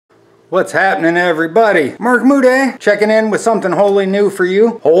What's happening, everybody? Mark Moody checking in with something wholly new for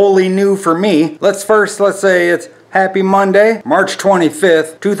you, wholly new for me. Let's say it's Happy Monday, March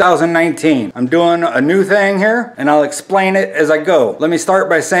 25th, 2019. I'm doing a new thing here, and I'll explain it as I go. Let me start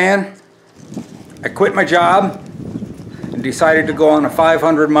by saying I quit my job and decided to go on a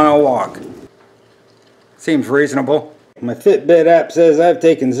 500-mile walk. Seems reasonable. My Fitbit app says I've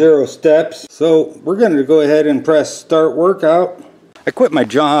taken 0 steps, so we're going to go ahead and press start workout. I quit my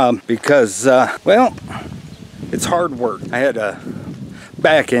job because, well, it's hard work. I had a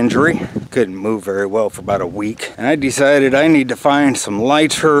back injury, couldn't move very well for about a week, and I decided I need to find some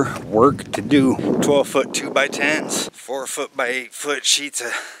lighter work to do. 12-foot 2x10s, 4-foot by 8-foot sheets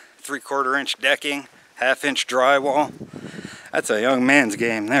of 3/4 inch decking, 1/2 inch drywall. That's a young man's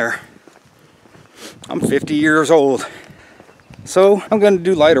game there. I'm 50 years old. So I'm going to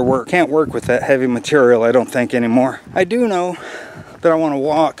do lighter work. Can't work with that heavy material, I don't think, anymore. I do know that I want to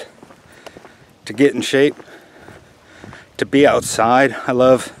walk to get in shape, to be outside. I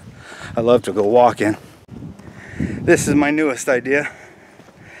love to go walking. This is my newest idea.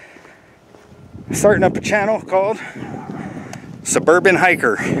 Starting up a channel called Suburban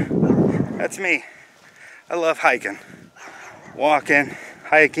Hiker. That's me. I love hiking, walking,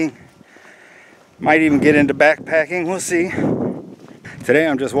 hiking. Might even get into backpacking, we'll see. Today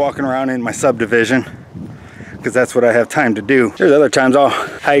I'm just walking around in my subdivision because that's what I have time to do. There's other times I'll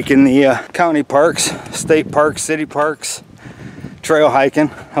hike in the county parks, state parks, city parks, trail hiking.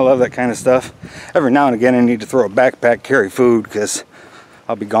 I love that kind of stuff. Every now and again I need to throw a backpack, carry food, because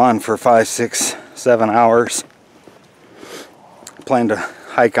I'll be gone for 5, 6, 7 hours. I plan to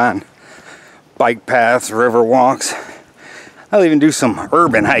hike on bike paths, river walks. I'll even do some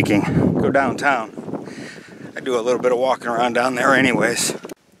urban hiking, go downtown. I do a little bit of walking around down there anyways.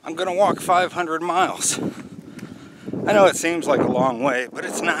 I'm gonna walk 500 miles. I know it seems like a long way, but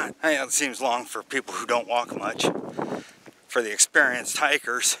it's not. I know it seems long for people who don't walk much. For the experienced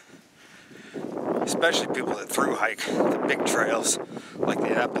hikers, especially people that thru hike the big trails, like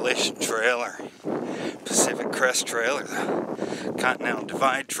the Appalachian Trail or Pacific Crest Trail or the Continental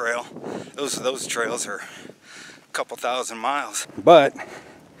Divide Trail, those trails are a couple thousand miles. But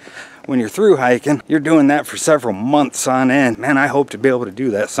when you're through hiking, you're doing that for several months on end. Man, I hope to be able to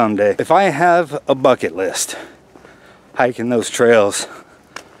do that someday. If I have a bucket list, hiking those trails,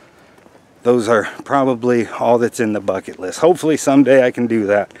 those are probably all that's in the bucket list. Hopefully someday I can do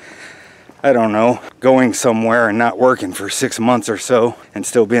that. I don't know. Going somewhere and not working for 6 months or so and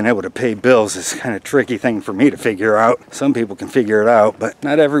still being able to pay bills is kind of a tricky thing for me to figure out. Some people can figure it out, but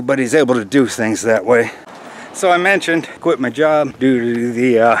not everybody's able to do things that way. So I mentioned quit my job due to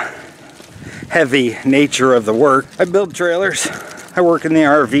the heavy nature of the work. I build trailers. I work in the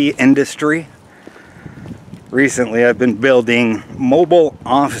RV industry. Recently I've been building mobile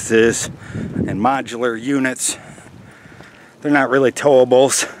offices and modular units. They're not really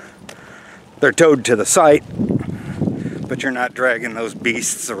towables. They're towed to the site, but you're not dragging those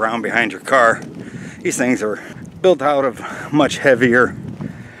beasts around behind your car. These things are built out of much heavier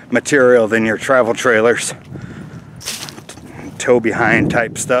material than your travel trailers. Tow behind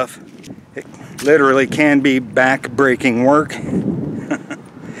type stuff. It literally can be back-breaking work.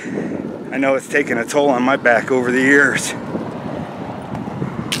 I know it's taken a toll on my back over the years.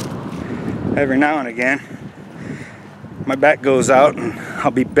 Every now and again, my back goes out and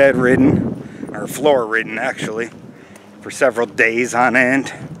I'll be bedridden, or floor-ridden actually, for several days on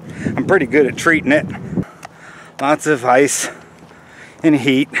end. I'm pretty good at treating it. Lots of ice and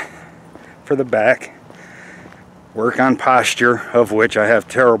heat for the back. Work on posture, of which I have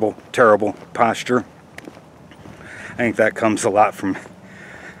terrible, terrible posture. I think that comes a lot from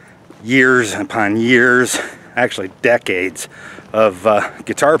years upon years, actually decades of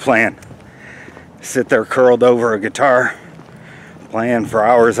guitar playing. Sit there curled over a guitar, playing for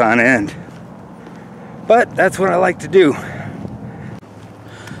hours on end. But that's what I like to do.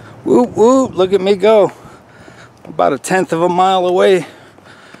 Whoop whoop, look at me go. About 1/10 of a mile away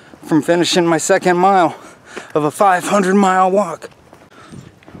from finishing my 2nd mile of a 500-mile walk.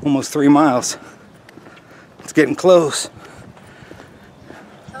 Almost 3 miles. It's getting close.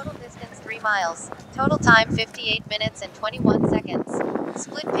 Total distance 3 miles. Total time 58 minutes and 21 seconds.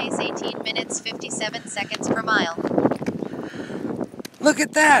 Split pace 18 minutes 57 seconds per mile. Look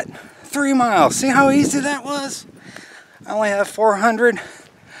at that! 3 miles. See how easy that was? I only have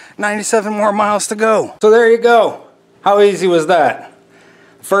 497 more miles to go. So there you go. How easy was that?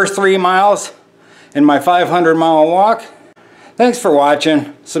 First 3 miles in my 500-mile walk. Thanks for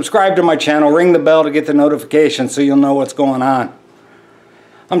watching. Subscribe to my channel. Ring the bell to get the notifications so you'll know what's going on.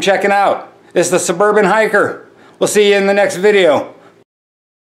 I'm checking out. It's the Suburban Hiker. We'll see you in the next video.